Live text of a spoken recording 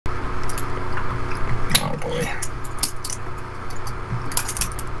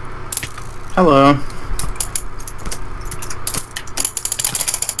Hello.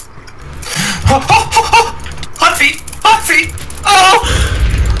 Hot feet! Hot feet! Oh!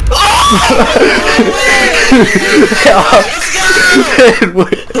 Oh!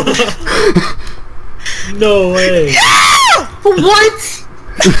 No way! What?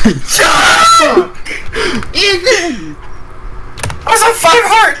 Fuck! Ethan! I was on 5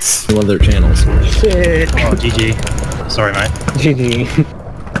 hearts! One of their channels. Shit! Oh, GG. Sorry, mate. GG.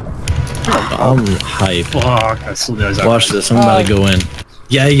 I'm hype. Fuck, I still knows that. Watch this, I'm about to go in.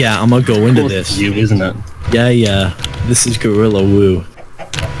 Yeah, I'm gonna go into this. You, isn't it? Yeah. This is Gorilla Woo.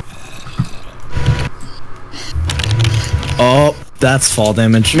 Oh, that's fall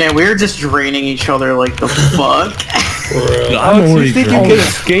damage. Man, we were just draining each other like the fuck. I'm already you think you drunk. can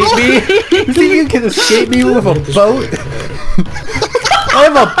escape me? You think you can escape me with a boat? I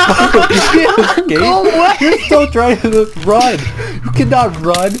have a boat! You can't escape! Go away! You're still trying to run! You cannot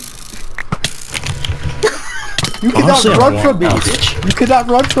run! You cannot Honestly, run from me! You cannot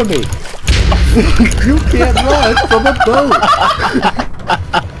run from me! You can't run from a boat!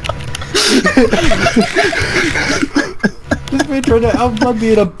 This man trying to outrun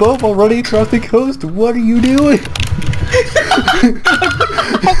me in a boat while running across the coast. What are you doing?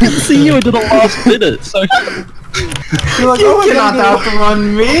 I can see you into the last minute, so... You're like, You oh, I cannot gotta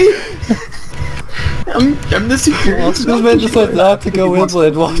outrun me! I'm the security. This man decides not to go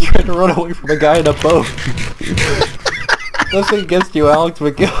inland while trying to run away from a guy in a boat. Nothing against you, Alex,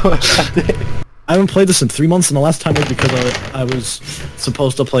 but go ahead. I haven't played this in 3 months, and the last time was because I was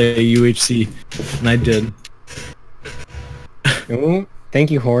supposed to play a UHC, and I did. Ooh,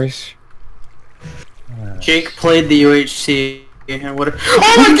 thank you, horse. Jake played the UHC and what?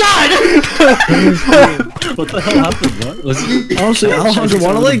 Oh my god! What the hell happened? What? Was it? Honestly, Alejandro,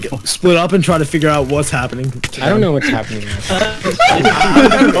 wanna like split up and try to figure out what's happening? I don't know what's happening.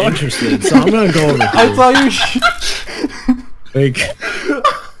 I'm interested, so I'm gonna go over I here. saw you Like,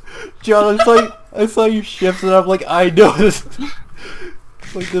 John, I saw you shift and I'm like, I know this.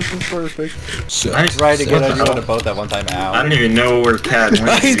 Like, this is perfect. Right to get on you on a boat that one time, ow. I don't even know where Cat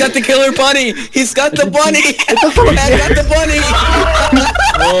went. He's got the killer bunny! He's got the bunny! He's got the bunny!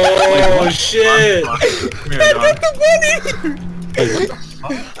 Oh shit!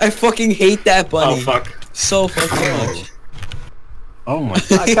 I fucking hate that bunny. Oh fuck. So fucking much. Oh my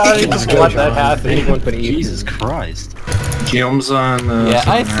I can't even let that happen. Anyone but you. Jesus Christ. Jim's on Yeah,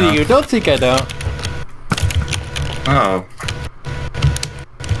 I see you. Don't think I don't. Oh.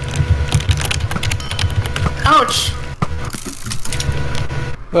 Ouch!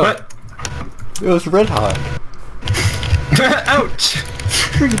 Oh, What? it was Red Hawk. Ouch!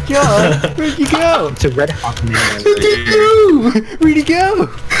 Where'd you go? Where'd you go? It's a Red Hawk man. Where'd you go?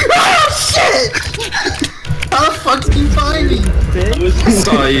 Oh shit! How the fuck did you find me, bitch? I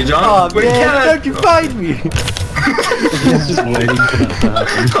saw you, John. Oh Wait, man, Cat! how'd you find me? Just waiting for that to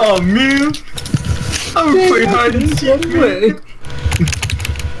happen. Oh man! I would play hide and seek, man.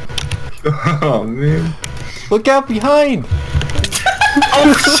 Oh man. Look out behind!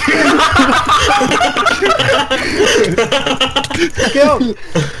 Oh shit! Look out!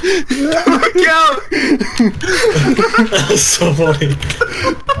 Look out! That's so funny.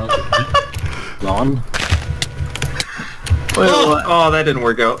 Ron? Wait, what? Oh, that didn't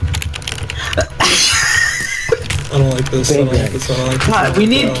work out. I don't like this. I don't like this. I don't like this. God, we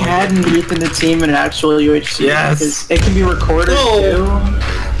need Cad and Ethan to team in an actual UHC. Yes. Because it can be recorded too.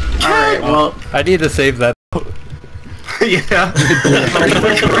 Alright, well. I need to save that. Yeah.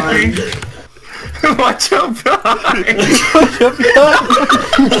 Watch out behind!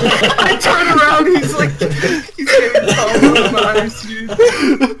 I turn around, he's like, he's getting taller behind us, dude.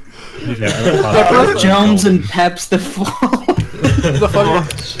 Jones and Peps the fall.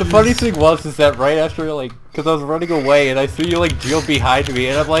 The funny thing was is that right after like, cause I was running away and I see you like Jill behind me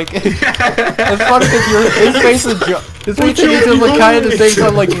and I'm like, it's funny cause his face and his face and Ethan look kind of the same. So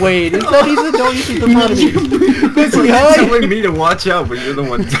I'm like, wait, is that Ethan? No, Ethan's in front of me. It's You're behind. telling me to watch out, but you're the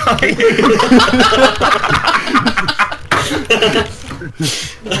one dying.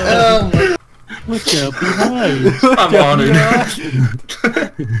 Look out behind! I'm honored.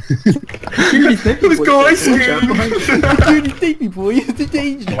 Let's go ice skating. Dude, take me, boy. It's a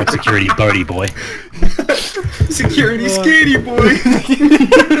danger. Like security boaty boy. Security skatey boy.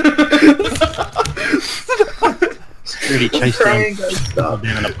 Security chase down.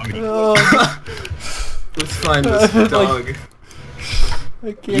 Down in a boat. Oh, Let's find this dog.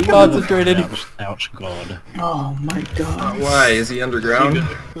 I can't concentrate anymore. Ouch, God. Oh my god. Why? Is he underground?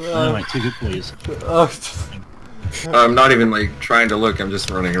 No, wait, too good, please. I'm not even like trying to look, I'm just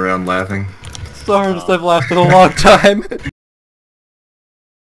running around laughing. It's the hardest I've laughed in a long time.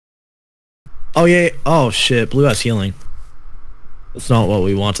 Oh yeah. Oh shit. Blue has healing. That's not what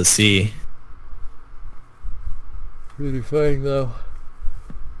we want to see. Who are they fighting though?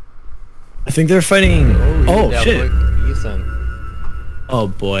 I think they're fighting. Oh yeah, shit. Ethan. Oh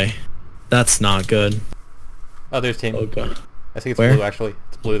boy. That's not good. Oh, there's team. Oh god. I think it's Where? blue actually.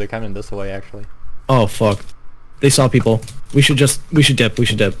 It's blue. They're coming this way actually. Oh fuck. They saw people. We should dip. We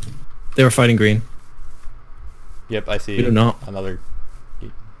should dip. They were fighting green. Yep, I see. We do not. Another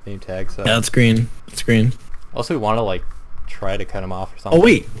name tag. So. Yeah, it's green. It's green. Also, we want to like try to cut them off or something. Oh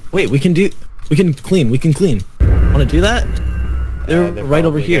wait. We can clean. We can clean. Want to do that? They're right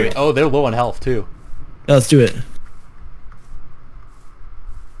over here. Oh, they're low on health too. Yeah, let's do it.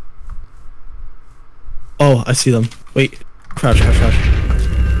 Oh, I see them. Wait. Crouch.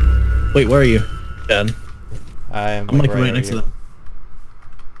 Wait, where are you? Dad. I'm like right next to them.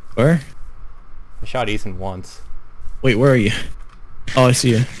 Where? I shot Ethan once. Wait, where are you? Oh, I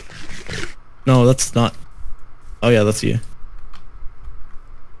see you. No, that's not. Oh yeah, that's you.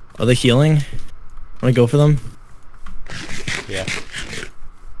 Are they healing? Want to go for them? Yeah.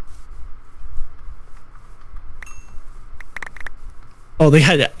 Oh, they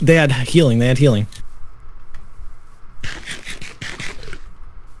had healing. They had healing.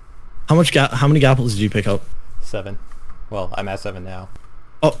 How many apples did you pick up? 7. Well, I'm at 7 now.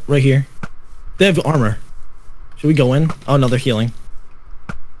 Oh, right here. They have armor. Should we go in? Oh no, they're healing.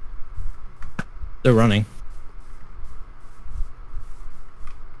 They're running.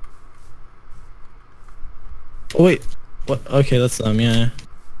 Oh wait. What? Okay, that's them. Yeah.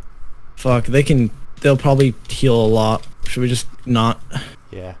 Fuck. They'll probably heal a lot. Should we just not?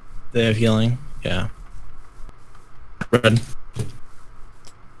 Yeah. They have healing. Yeah. Red.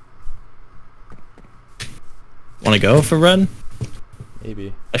 Want to go for red?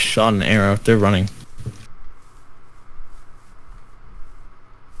 Maybe. I shot an arrow. They're running.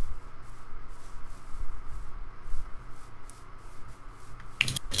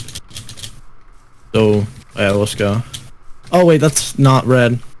 So, yeah, let's go. Oh wait, that's not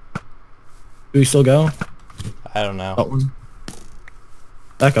red. Do we still go? I don't know. Oh.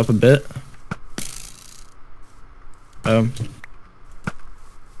 Back up a bit.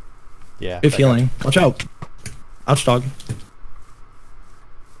 Yeah. Good feeling. Watch out. Ouch, dog.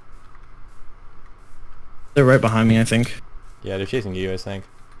 They're right behind me, I think. Yeah, they're chasing you, I think.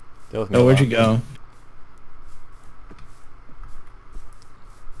 Oh, where'd you go?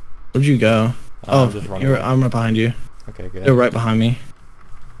 Where'd you go? I'm just running away. I'm right behind you. Okay, good. They're right behind me.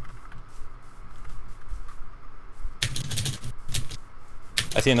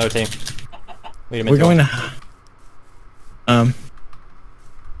 I see another team. Lead 'em We're into going them. to...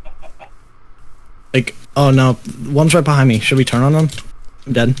 Like, oh no, one's right behind me. Should we turn on them?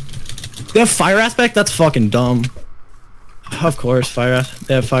 I'm dead. They have fire aspect? That's fucking dumb. Of course, they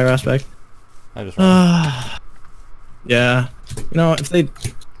have fire aspect. I just running. Yeah. You know, if they...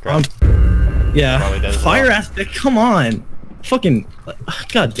 Probably yeah. dead as Fire well. aspect, come on. Fucking...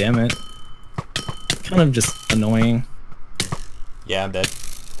 God damn it. Kind of just annoying. Yeah, I'm dead.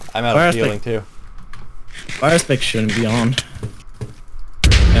 I'm out Fire of healing aspect- too. Fire aspect shouldn't be on.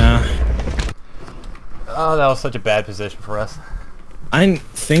 Yeah. Oh, that was such a bad position for us. I didn't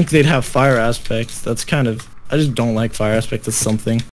think they'd have fire aspects. That's kind of... I just don't like fire aspect as something.